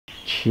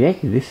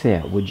Check this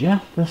out, would you?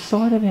 The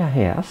side of our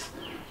house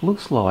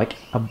looks like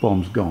a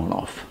bomb's gone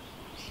off.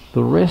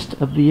 The rest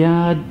of the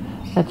yard,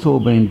 that's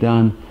all been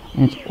done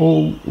and it's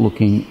all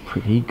looking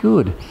pretty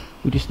good.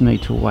 We just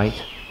need to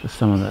wait for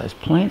some of those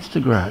plants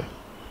to grow.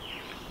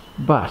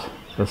 But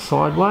the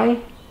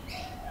sideway,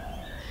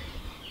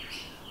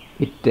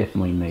 it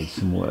definitely needs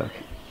some work.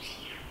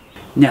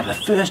 Now the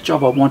first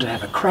job I want to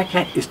have a crack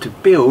at is to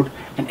build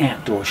an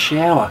outdoor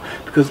shower,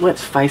 because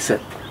let's face it,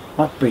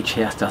 what beach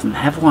house doesn't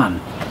have one?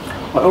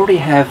 I already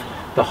have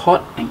the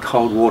hot and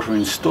cold water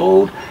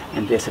installed,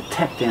 and there's a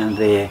tap down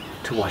there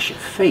to wash your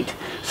feet.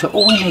 So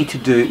all we need to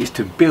do is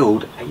to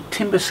build a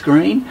timber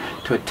screen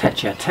to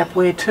attach our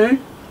tapware to,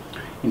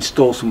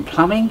 install some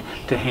plumbing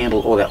to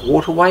handle all that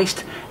water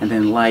waste, and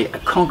then lay a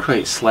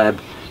concrete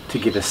slab to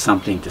give us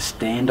something to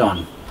stand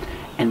on.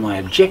 And my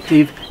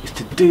objective is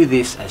to do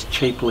this as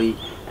cheaply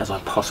as I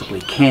possibly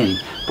can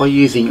by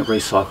using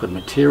recycled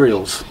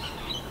materials,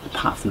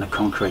 apart from the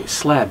concrete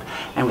slab.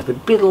 And with a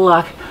bit of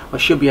luck, I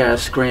should be able to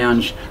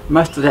scrounge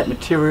most of that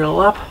material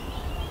up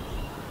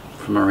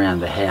from around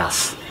the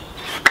house.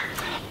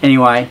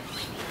 Anyway,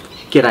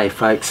 g'day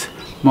folks,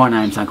 my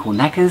name's Uncle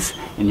Knackers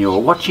and you're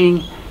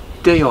watching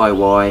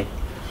DIY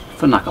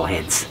for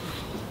Knuckleheads.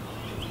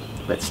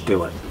 Let's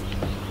do it.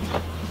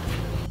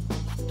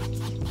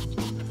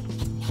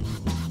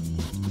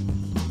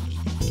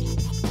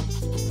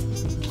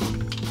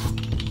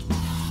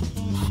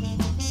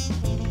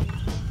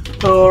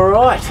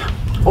 Alright,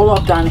 all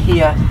I've done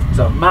here is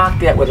I've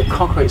marked out where the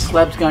concrete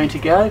slab's going to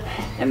go,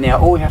 and now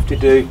all we have to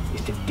do is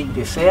to dig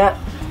this out,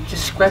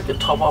 just scrape the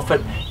top off it,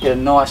 get a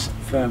nice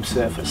firm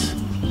surface.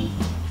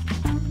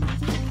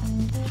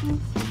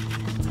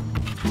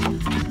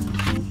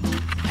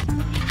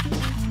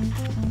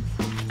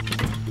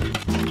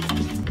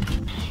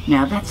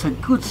 Now that's a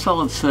good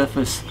solid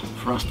surface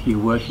for us to be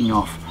working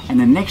off, and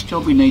the next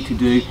job we need to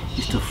do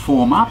is to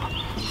form up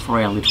for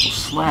our little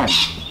slab.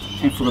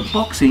 And for the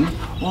boxing,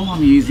 all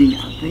I'm using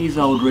are these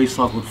old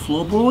recycled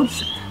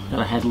floorboards that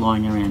I had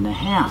lying around the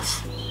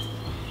house.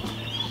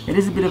 It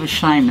is a bit of a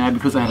shame now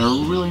because I had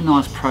a really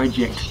nice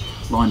project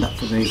lined up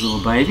for these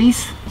little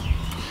babies.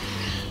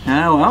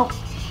 Oh well,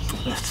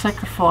 the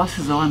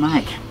sacrifices I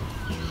make.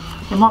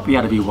 They might be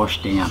able to be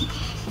washed down.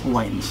 We'll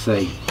wait and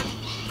see.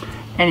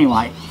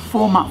 Anyway,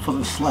 form up for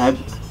the slab,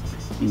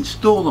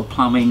 install the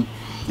plumbing,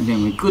 and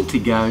then we're good to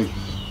go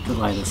to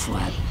lay the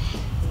slab.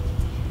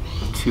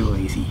 Too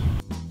easy.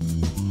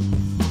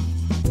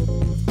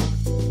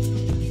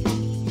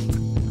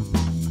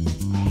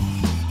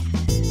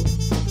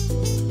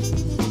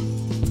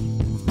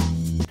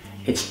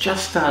 It's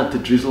just started to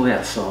drizzle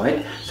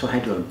outside, so I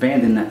had to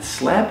abandon that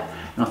slab,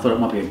 and I thought it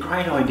might be a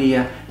great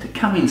idea to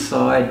come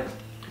inside,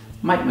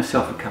 make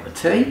myself a cup of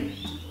tea.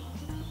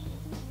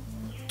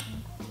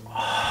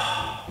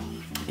 Oh,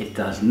 it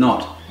does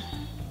not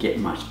get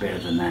much better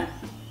than that.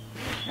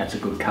 That's a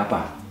good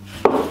cuppa.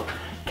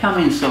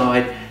 Come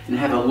inside and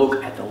have a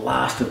look at the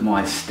last of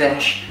my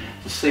stash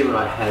to see what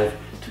I have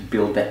to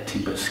build that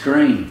timber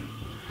screen.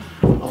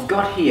 I've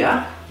got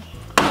here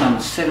some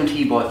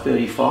 70 by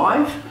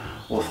 35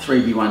 or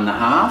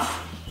 3x1.5.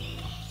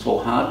 It's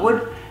all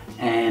hardwood,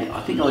 and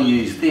I think I'll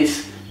use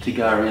this to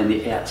go around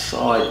the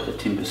outside of the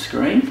timber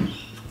screen.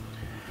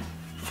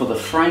 For the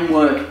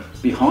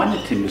framework behind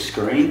the timber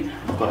screen,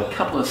 I've got a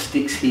couple of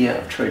sticks here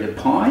of treated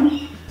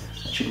pine.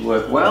 That should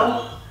work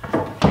well.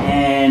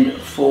 And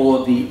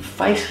for the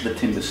face of the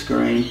timber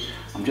screen,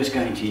 I'm just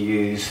going to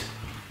use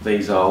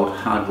these old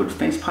hardwood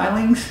fence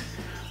palings,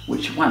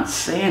 which once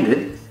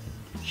sanded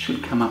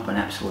should come up an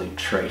absolute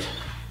treat.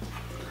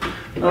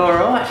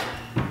 Alright,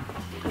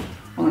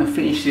 I'm going to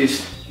finish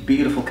this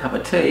beautiful cup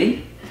of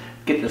tea,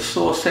 get the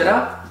saw set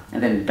up,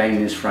 and then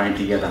bang this frame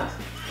together.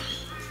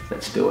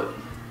 Let's do it.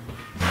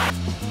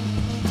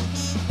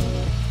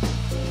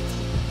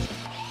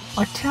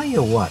 I tell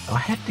you what, I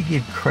have to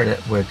give credit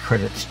where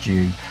credit's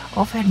due.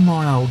 I've had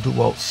my old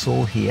DeWalt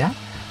saw here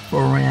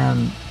for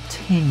around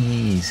 10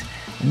 years,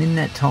 and in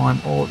that time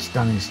all it's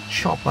done is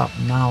chop up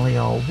gnarly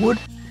old wood,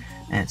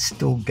 and it's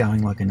still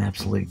going like an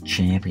absolute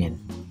champion.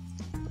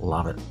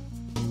 Love it.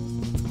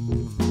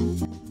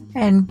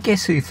 And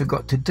guess who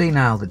forgot to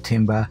denail the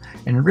timber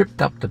and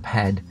ripped up the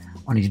pad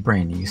on his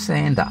brand new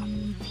sander?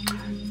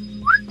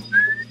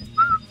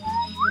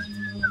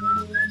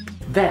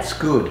 That's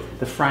good.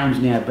 The frame's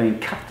now been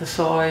cut to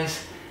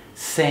size,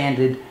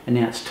 sanded, and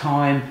now it's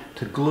time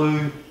to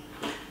glue,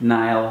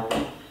 nail,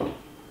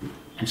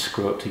 and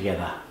screw it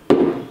together.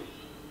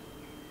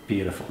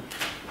 Beautiful.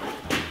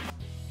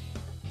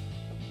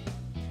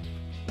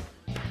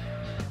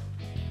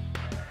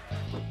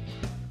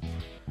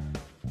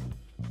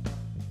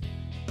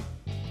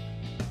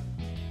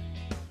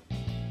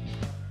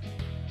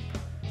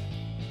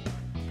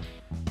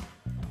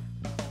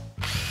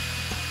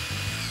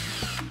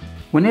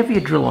 Whenever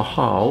you drill a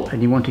hole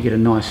and you want to get a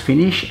nice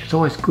finish, it's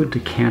always good to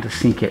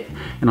countersink it.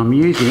 And I'm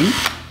using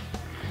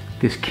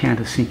this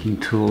countersinking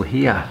tool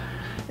here.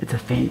 It's a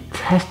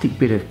fantastic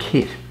bit of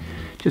kit.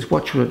 Just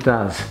watch what it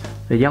does.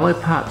 The yellow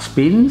part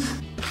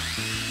spins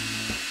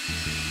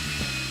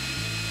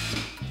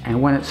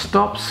And when it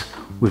stops,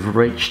 we've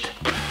reached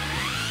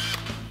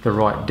the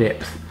right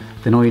depth.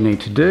 Then all you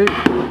need to do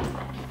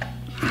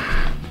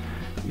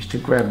is to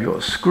grab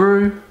your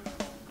screw,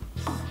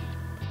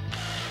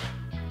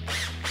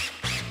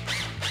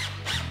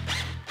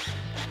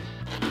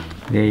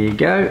 there you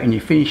go, and you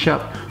finish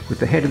up with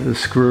the head of the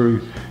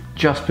screw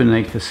just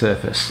beneath the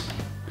surface,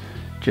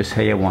 just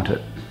how you want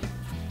it.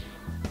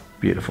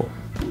 Beautiful.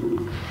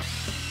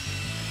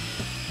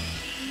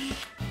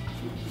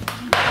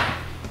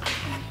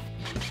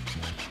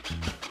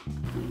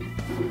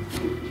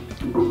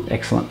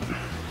 Excellent.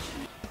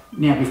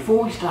 Now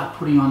before we start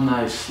putting on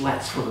those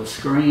slats for the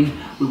screen,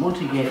 we want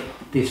to get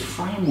this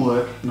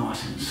framework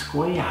nice and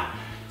square.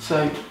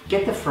 So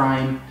get the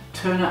frame,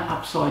 turn it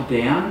upside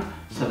down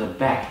so the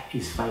back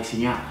is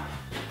facing up.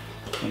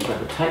 And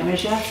grab a tape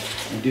measure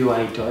and do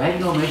a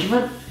diagonal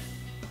measurement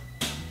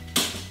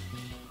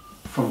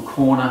from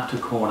corner to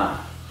corner.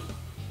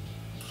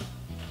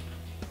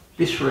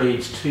 This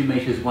reads 2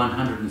 meters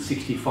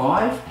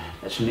 165.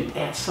 That's from the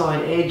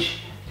outside edge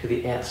to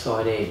the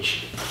outside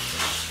edge.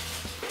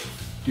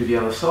 Do the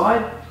other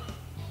side.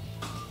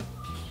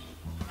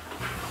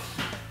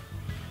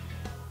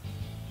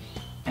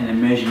 And the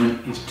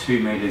measurement is 2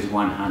 meters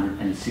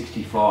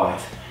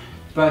 165.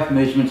 Both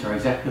measurements are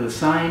exactly the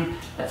same.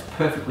 That's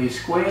perfectly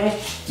square.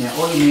 Now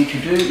all you need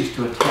to do is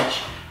to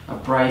attach a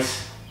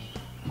brace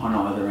on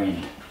either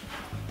end.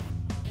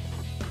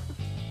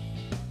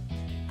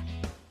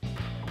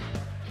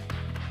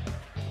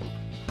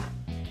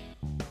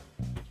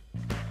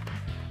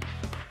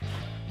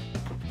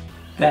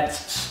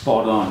 That's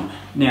spot on.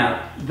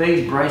 Now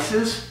these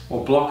braces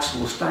or blocks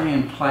will stay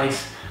in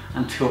place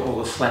until all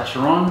the slats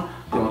are on.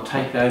 Then we'll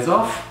take those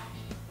off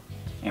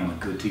and we're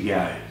good to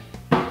go.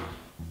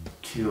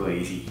 Too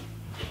easy.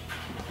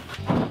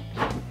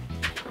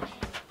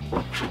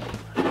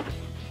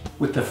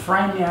 With the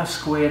frame now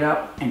squared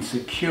up and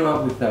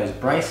secure with those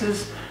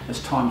braces,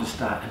 it's time to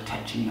start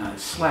attaching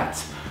those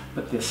slats.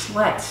 But the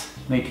slats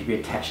need to be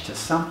attached to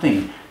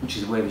something, which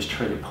is where this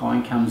treated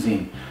pine comes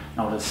in. And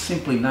I'll just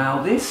simply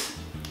nail this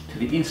to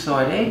the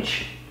inside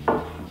edge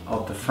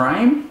of the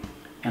frame,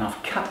 and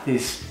I've cut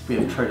this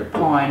bit of treated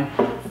pine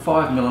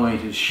 5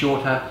 millimeters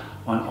shorter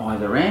on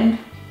either end.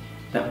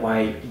 That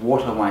way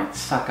water won't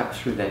suck up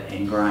through that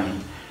end grain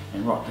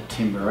and rot the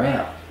timber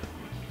out.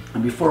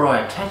 And before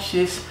I attach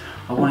this,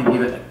 I want to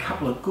give it a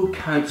couple of good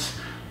coats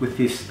with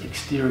this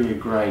exterior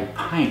grade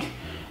paint.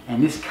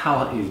 And this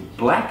colour is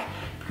black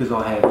because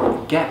I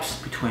have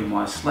gaps between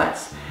my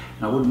slats,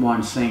 and I wouldn't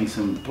mind seeing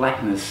some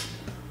blackness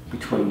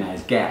between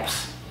those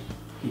gaps,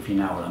 if you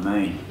know what I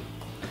mean.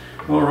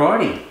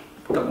 Alrighty,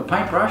 got my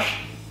paintbrush,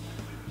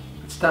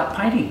 let's start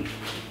painting.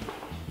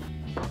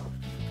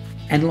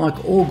 And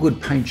like all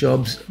good paint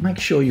jobs, make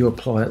sure you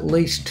apply at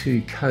least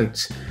 2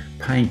 coats,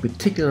 paying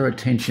particular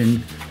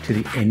attention to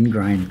the end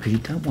grain because you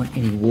don't want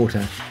any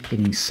water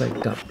getting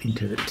soaked up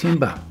into the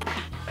timber.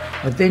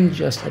 I then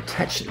just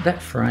attached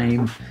that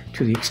frame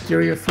to the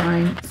exterior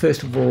frame,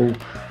 first of all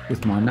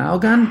with my nail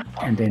gun,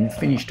 and then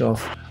finished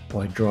off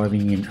by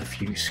driving in a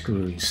few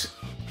screws.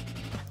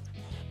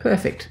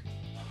 Perfect.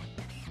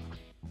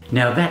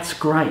 Now that's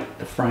great,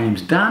 the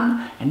frame's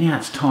done, and now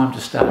it's time to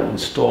start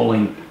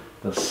installing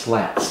the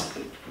slats.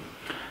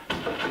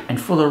 And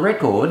for the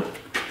record,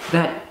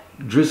 that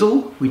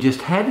drizzle we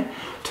just had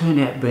turned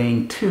out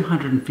being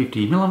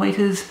 250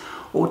 millimeters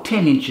or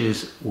 10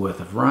 inches worth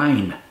of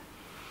rain.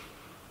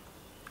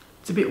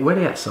 It's a bit wet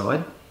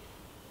outside.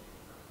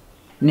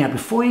 Now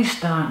before you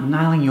start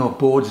nailing your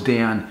boards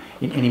down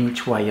in any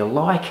which way you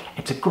like,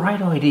 it's a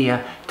great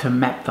idea to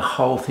map the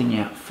whole thing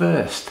out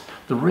first.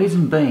 The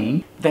reason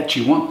being that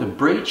you want the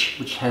breech,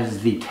 which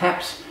has the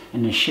taps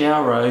and the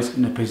shower rows,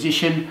 in a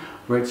position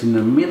where it's in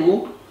the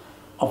middle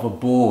of a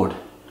board,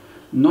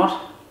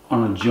 not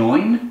on a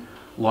join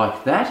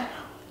like that,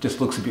 just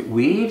looks a bit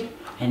weird,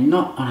 and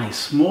not on a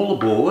smaller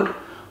board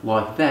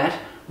like that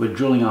where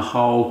drilling a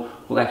hole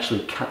will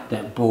actually cut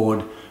that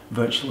board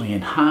virtually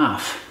in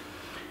half.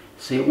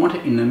 So you want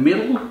it in the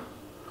middle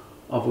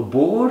of a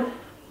board,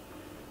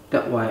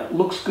 that way it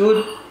looks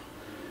good,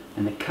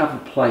 and the cover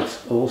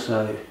plates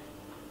also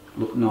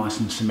look nice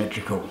and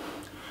symmetrical.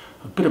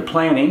 A bit of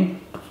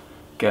planning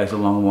goes a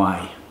long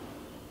way.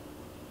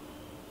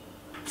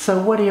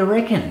 So what do you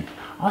reckon?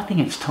 I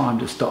think it's time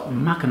to stop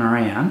mucking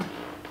around,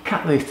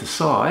 cut these to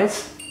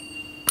size,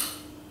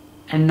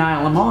 and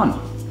nail them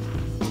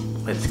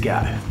on. Let's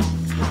go.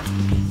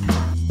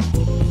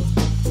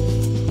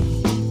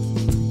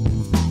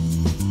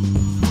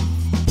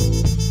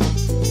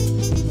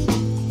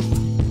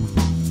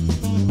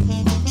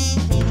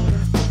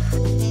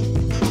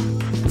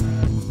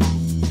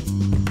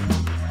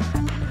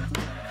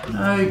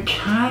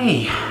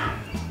 Okay,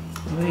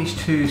 these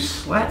 2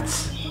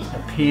 slats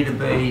appear to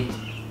be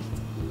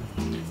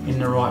in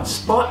the right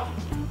spot.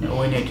 Now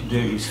all we need to do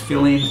is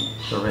fill in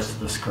the rest of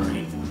the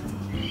screen.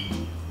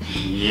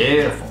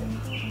 Beautiful.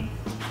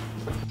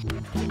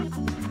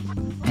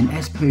 And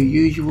as per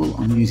usual,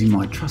 I'm using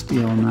my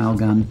trusty old nail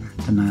gun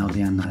to nail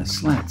down those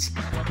slats.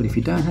 But if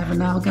you don't have a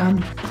nail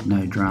gun,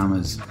 no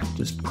dramas.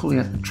 Just pull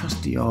out the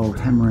trusty old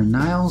hammer and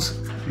nails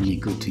and you're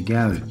good to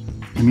go.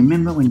 And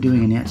remember, when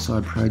doing an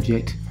outside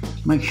project,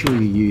 make sure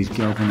you use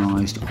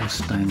galvanised or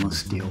stainless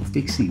steel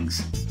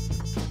fixings.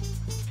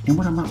 And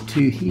what I'm up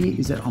to here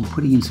is that I'm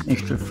putting in some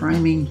extra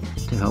framing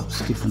to help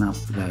stiffen up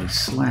those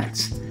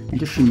slats. And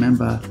just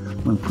remember,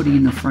 when putting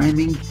in the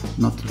framing,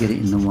 not to get it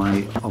in the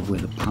way of where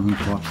the plumbing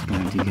pipes are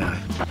going to go.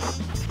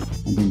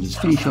 And then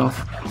just finish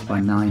off by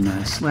nailing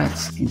those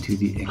slats into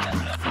the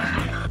extra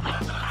framing.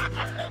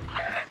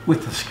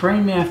 With the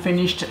screen now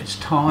finished, it's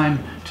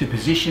time to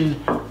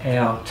position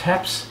our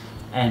taps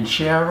and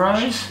shower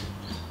rows.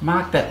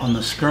 Mark that on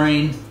the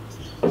screen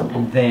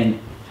and then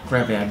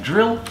grab our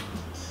drill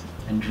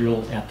and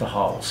drill out the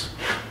holes.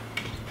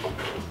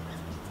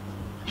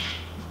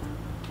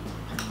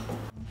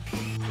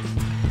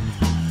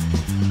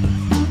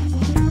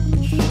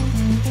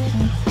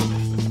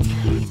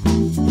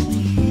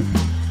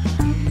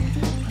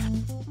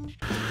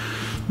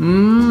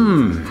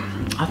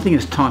 I think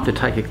it's time to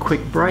take a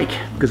quick break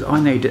because I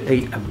need to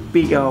eat a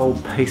big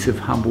old piece of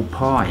humble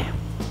pie.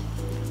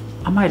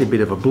 I made a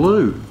bit of a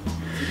blue.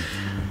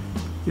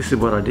 This is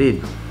what I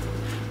did.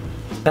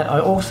 But I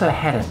also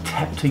had a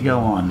tap to go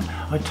on.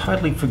 I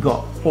totally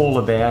forgot all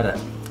about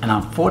it. And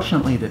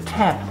unfortunately the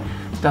tap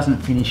doesn't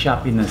finish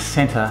up in the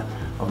center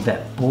of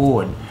that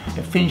board.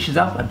 It finishes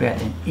up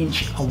about an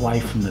inch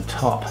away from the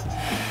top.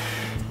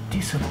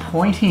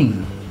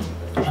 Disappointing.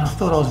 And I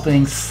thought I was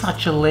being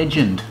such a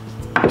legend.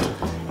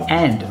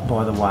 And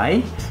by the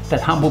way,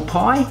 that humble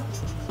pie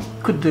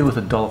could do with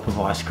a dollop of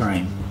ice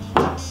cream.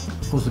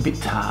 It was a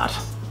bit tart.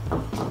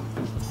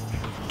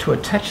 To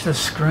attach the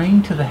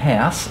screen to the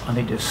house, I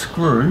need to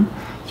screw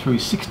through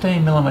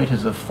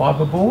 16mm of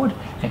fibreboard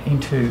and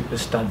into the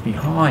stud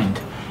behind.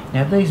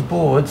 Now these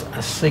boards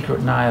are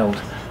secret nailed,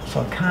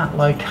 so I can't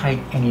locate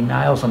any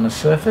nails on the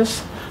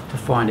surface to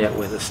find out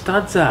where the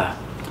studs are.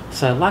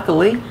 So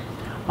luckily,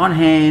 on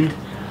hand,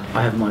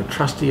 I have my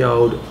trusty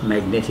old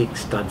magnetic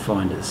stud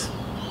finders.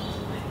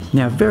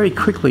 Now very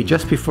quickly,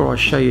 just before I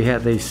show you how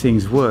these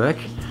things work,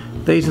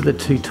 these are the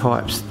two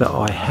types that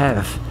I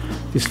have.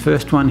 This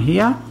first one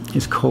here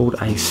is called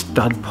a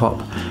stud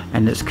pop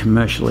and it's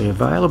commercially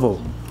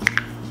available.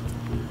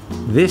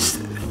 This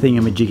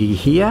thingamajiggy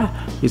here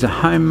is a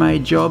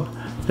homemade job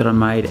that I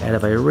made out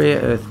of a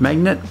rare earth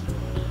magnet,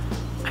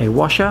 a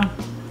washer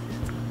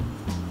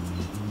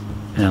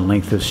and a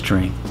length of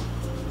string.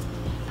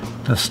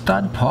 The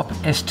stud pop,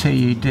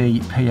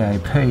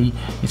 S-T-U-D-P-O-P,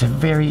 is a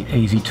very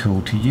easy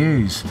tool to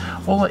use.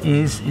 All it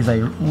is a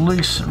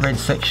loose red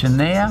section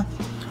there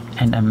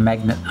and a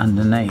magnet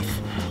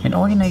underneath. And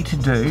all you need to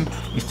do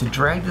is to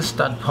drag the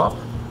stud pop,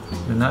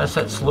 you'll notice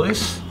that's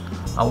loose,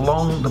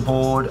 along the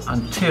board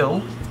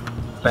until,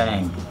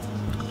 bang,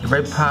 the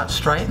red part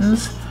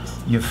straightens,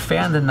 you've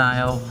found a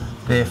nail,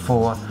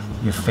 therefore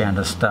you've found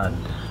a stud.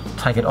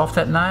 Take it off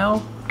that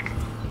nail,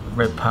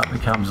 red part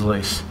becomes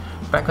loose.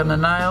 Back on the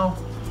nail,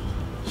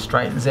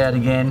 straightens out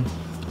again,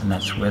 and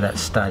that's where that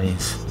stud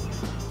is.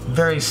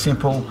 Very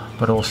simple,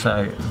 but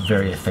also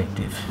very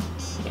effective.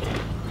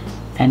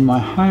 And my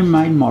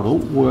homemade model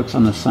works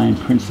on the same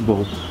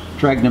principle.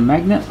 Drag the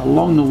magnet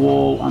along the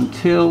wall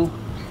until,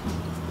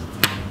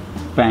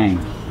 bang,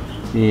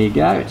 there you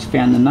go, it's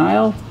found the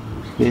nail,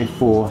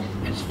 therefore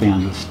it's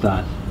found the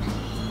stud.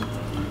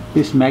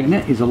 This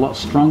magnet is a lot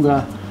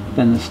stronger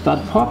than the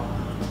stud pop,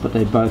 but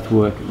they both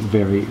work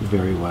very,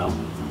 very well.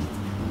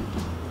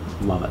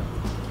 Love it.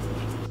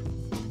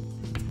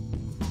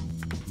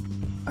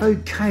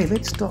 Okay,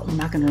 let's stop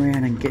mucking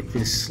around and get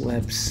this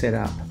slab set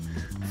up.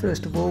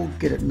 First of all,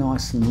 get it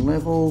nice and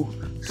level,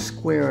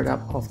 square it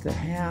up off the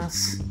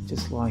house,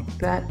 just like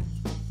that.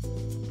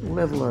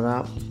 Level it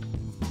up,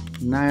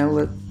 nail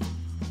it,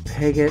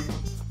 peg it,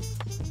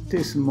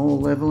 do some more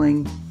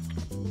leveling,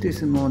 do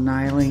some more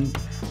nailing,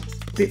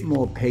 bit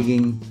more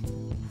pegging,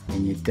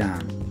 and you're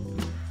done.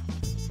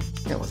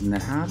 That wasn't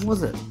that hard,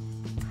 was it?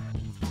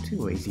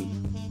 Too easy.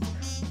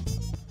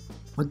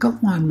 I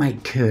got my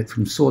mate Kurt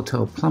from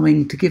Sawtell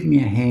Plumbing to give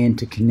me a hand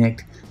to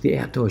connect the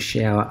outdoor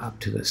shower up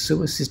to the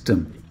sewer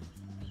system.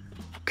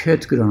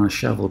 Kurt's good on a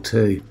shovel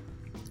too.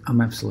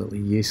 I'm absolutely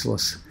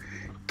useless.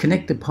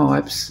 Connect the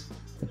pipes,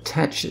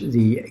 attach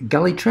the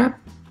gully trap,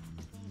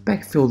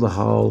 backfill the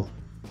hole,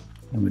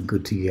 and we're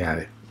good to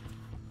go.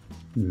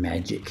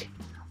 Magic.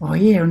 Oh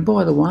yeah, and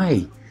by the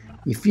way,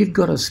 if you've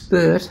got a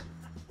spurt,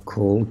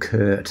 call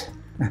Kurt.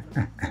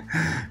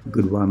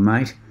 Good one,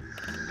 mate.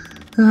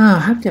 I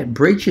hope that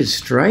breech is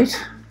straight.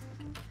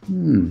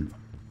 Good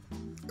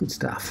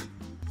stuff.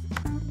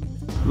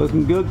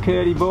 Looking good,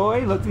 Kurty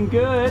boy, looking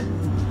good.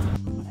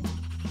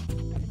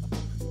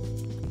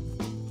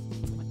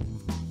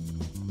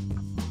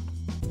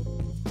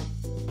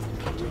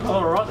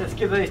 Alright, let's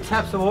give these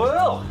taps a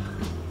whirl.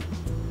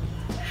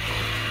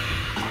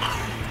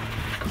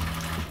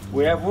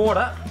 We have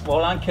water. Well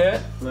done,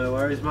 Kurt. No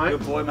worries, mate.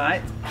 Good boy,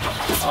 mate.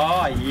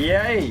 Oh,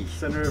 yay.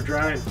 Centre of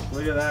drain.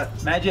 Look at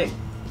that. Magic.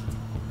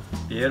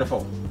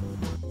 Beautiful.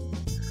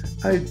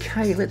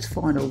 Okay, let's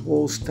find a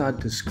wall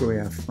stud to screw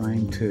our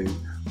frame to.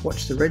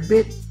 Watch the red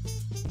bit.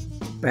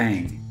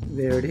 Bang,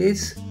 there it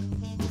is.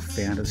 We've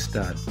found a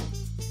stud.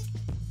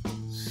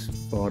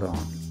 Spot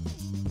on.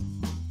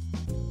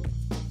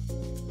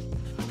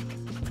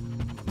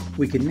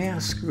 We can now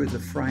screw the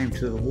frame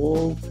to the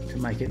wall to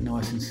make it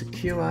nice and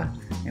secure,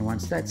 and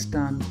once that's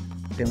done,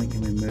 then we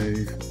can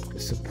remove the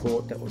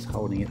support that was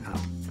holding it up.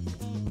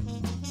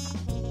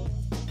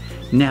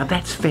 Now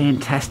that's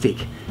fantastic.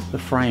 The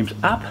frame's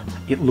up,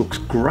 it looks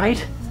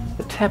great,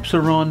 the taps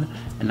are on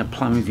and the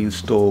plumbing's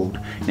installed.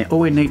 Now all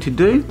we need to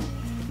do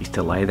is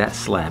to lay that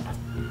slab.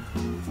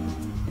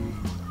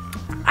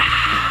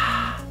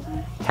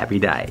 Happy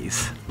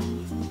days.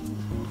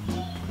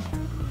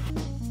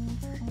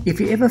 If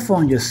you ever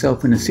find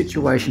yourself in a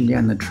situation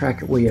down the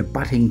track where you're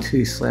butting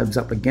two slabs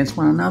up against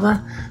one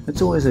another,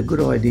 it's always a good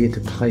idea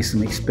to place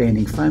some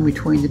expanding foam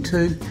between the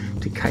two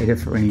to cater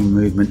for any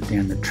movement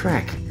down the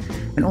track.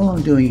 And all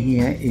I'm doing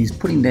here is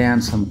putting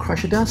down some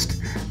crusher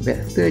dust, about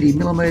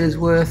 30mm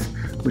worth,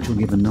 which will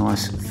give a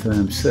nice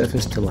firm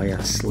surface to lay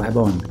our slab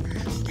on.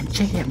 And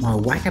check out my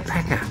whacker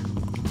packer.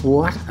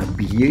 What a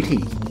beauty.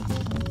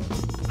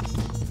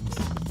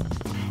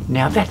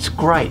 Now that's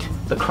great.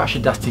 The crusher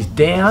dust is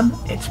down,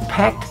 it's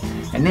packed,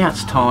 and now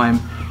it's time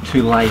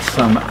to lay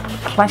some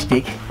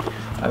plastic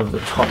over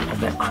the top of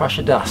that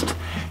crusher dust.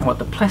 And what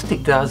the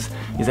plastic does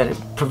is that it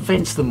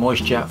prevents the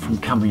moisture from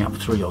coming up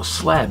through your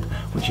slab,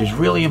 which is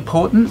really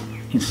important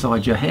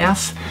inside your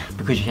house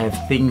because you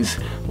have things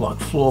like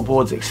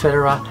floorboards,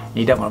 etc. and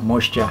you don't want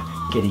moisture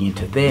getting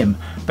into them.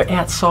 But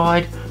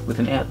outside with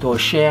an outdoor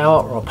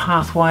shower or a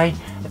pathway,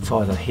 it's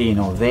either here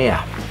nor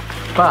there.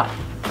 But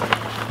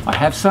I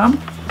have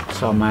some,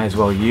 so I may as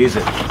well use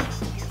it.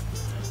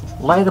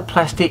 Lay the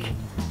plastic,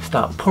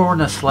 start pouring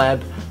the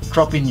slab,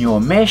 drop in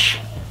your mesh,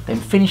 then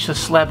finish the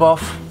slab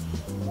off,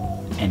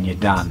 and you're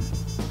done.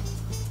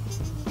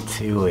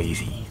 Too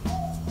easy.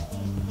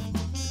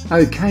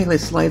 Okay,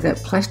 let's lay that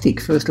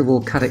plastic. First of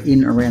all, cut it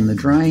in around the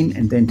drain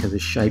and then to the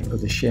shape of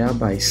the shower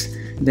base.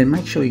 And then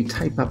make sure you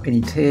tape up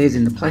any tears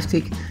in the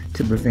plastic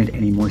to prevent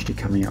any moisture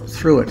coming up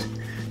through it.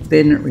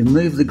 Then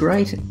remove the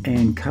grate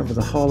and cover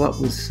the hole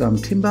up with some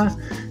timber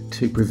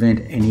to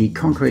prevent any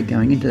concrete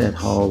going into that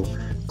hole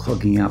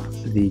clogging up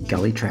the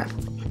gully trap.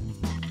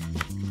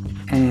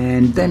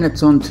 And then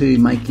it's on to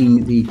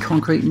making the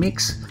concrete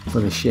mix for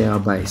the shower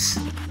base.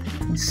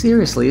 And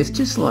seriously, it's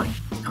just like,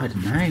 I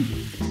don't know,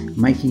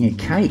 making a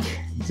cake,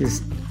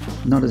 just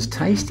not as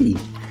tasty.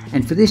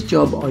 And for this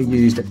job I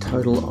used a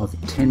total of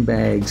 10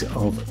 bags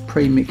of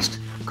pre-mixed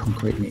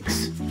concrete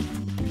mix.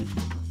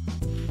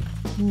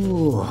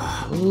 Ooh,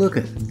 look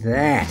at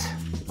that.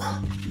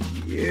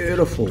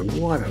 Beautiful,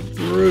 what a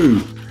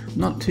brew.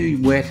 Not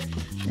too wet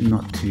and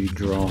not too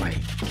dry.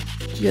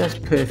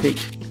 Just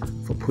perfect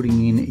for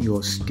putting in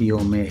your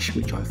steel mesh,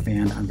 which I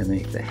found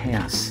underneath the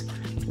house,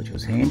 which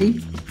was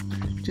handy.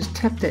 Just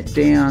tap that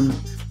down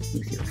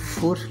with your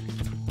foot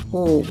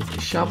or with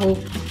the shovel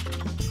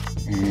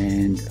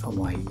and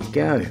away you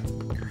go.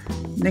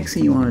 Next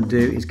thing you want to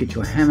do is get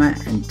your hammer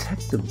and tap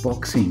the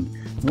boxing.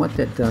 And what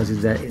that does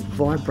is that it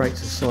vibrates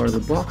the side of the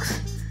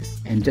box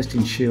and just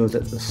ensures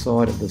that the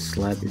side of the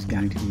slab is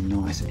going to be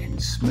nice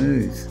and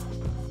smooth.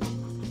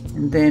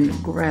 And then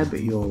grab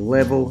your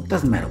level,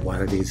 doesn't matter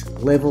what it is,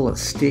 level, a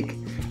stick,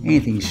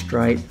 anything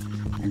straight,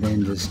 and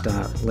then just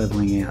start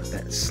leveling out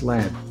that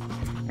slab.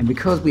 And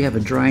because we have a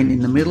drain in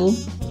the middle,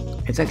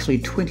 it's actually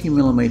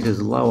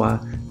 20mm lower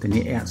than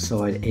the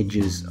outside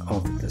edges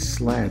of the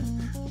slab,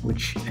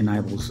 which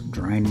enables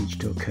drainage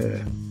to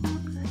occur.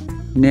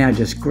 Now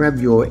just grab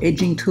your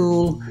edging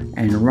tool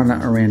and run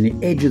it around the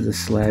edge of the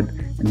slab,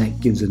 and that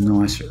gives a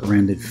nice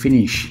rounded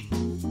finish.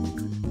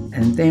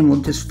 And then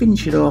we'll just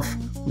finish it off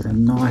with a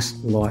nice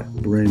light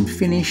broom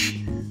finish.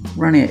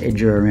 Run our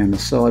edger around the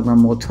side one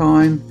more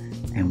time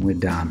and we're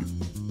done.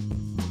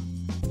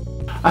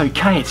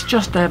 Okay, it's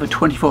just over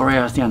 24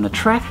 hours down the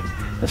track.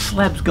 The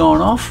slab's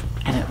gone off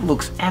and it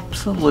looks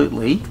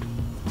absolutely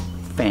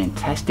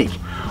fantastic.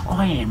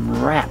 I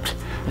am wrapped,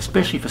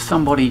 especially for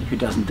somebody who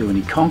doesn't do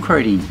any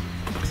concreting.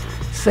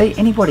 See,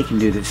 anybody can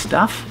do this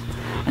stuff,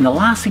 and the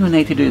last thing we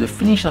need to do to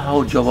finish the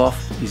whole job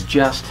off is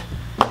just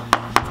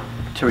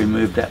to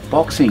remove that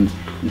boxing,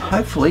 and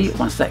hopefully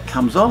once that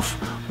comes off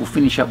we'll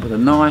finish up with a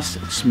nice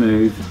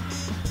smooth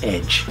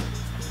edge.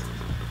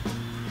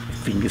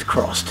 Fingers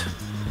crossed.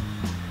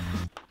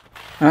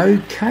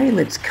 Okay,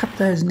 let's cut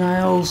those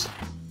nails,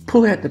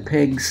 pull out the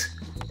pegs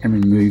and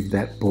remove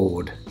that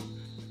board.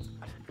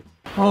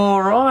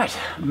 Alright,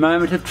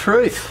 moment of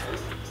truth.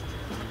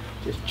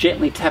 Just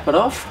gently tap it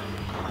off.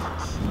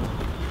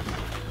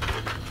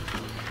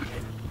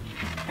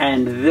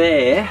 And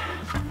there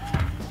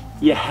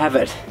you have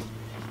it.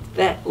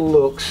 That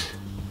looks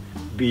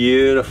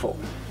beautiful.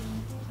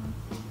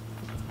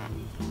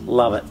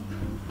 Love it.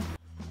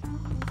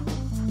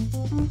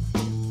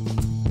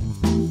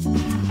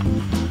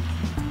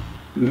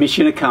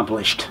 Mission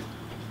accomplished.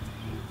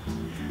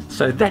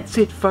 So that's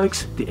it,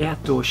 folks. The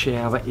outdoor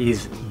shower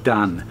is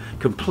done.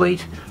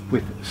 Complete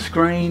with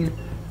screen,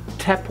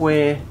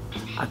 tapware,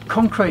 a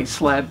concrete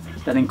slab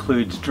that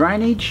includes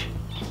drainage.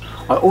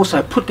 I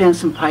also put down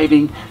some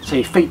paving so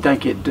your feet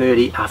don't get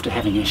dirty after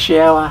having a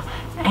shower,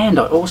 and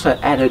I also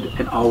added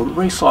an old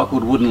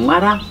recycled wooden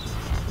ladder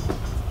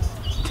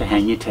to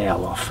hang your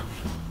towel off.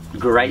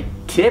 Great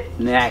tip,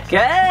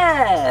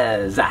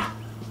 knackers!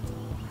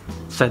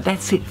 So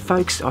that's it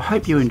folks, I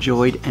hope you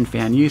enjoyed and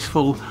found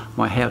useful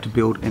my how to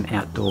build an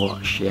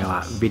outdoor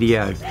shower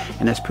video.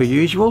 And as per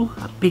usual,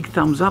 a big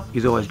thumbs up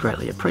is always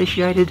greatly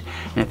appreciated,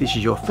 and if this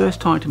is your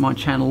first time to my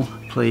channel,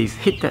 please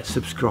hit that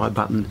subscribe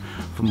button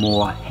for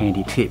more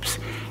handy tips.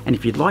 And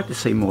if you'd like to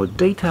see more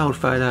detailed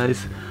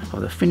photos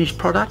of the finished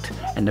product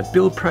and the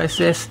build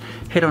process,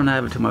 head on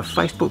over to my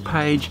Facebook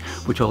page,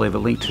 which I'll leave a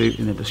link to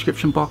in the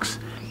description box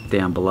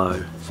down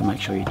below, so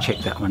make sure you check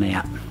that one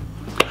out.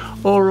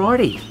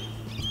 Alrighty,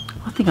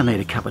 I think I need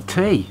a cup of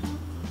tea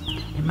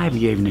and maybe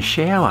even a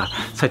shower.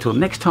 So till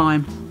next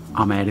time,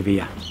 I'm out of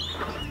here.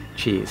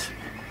 Cheers.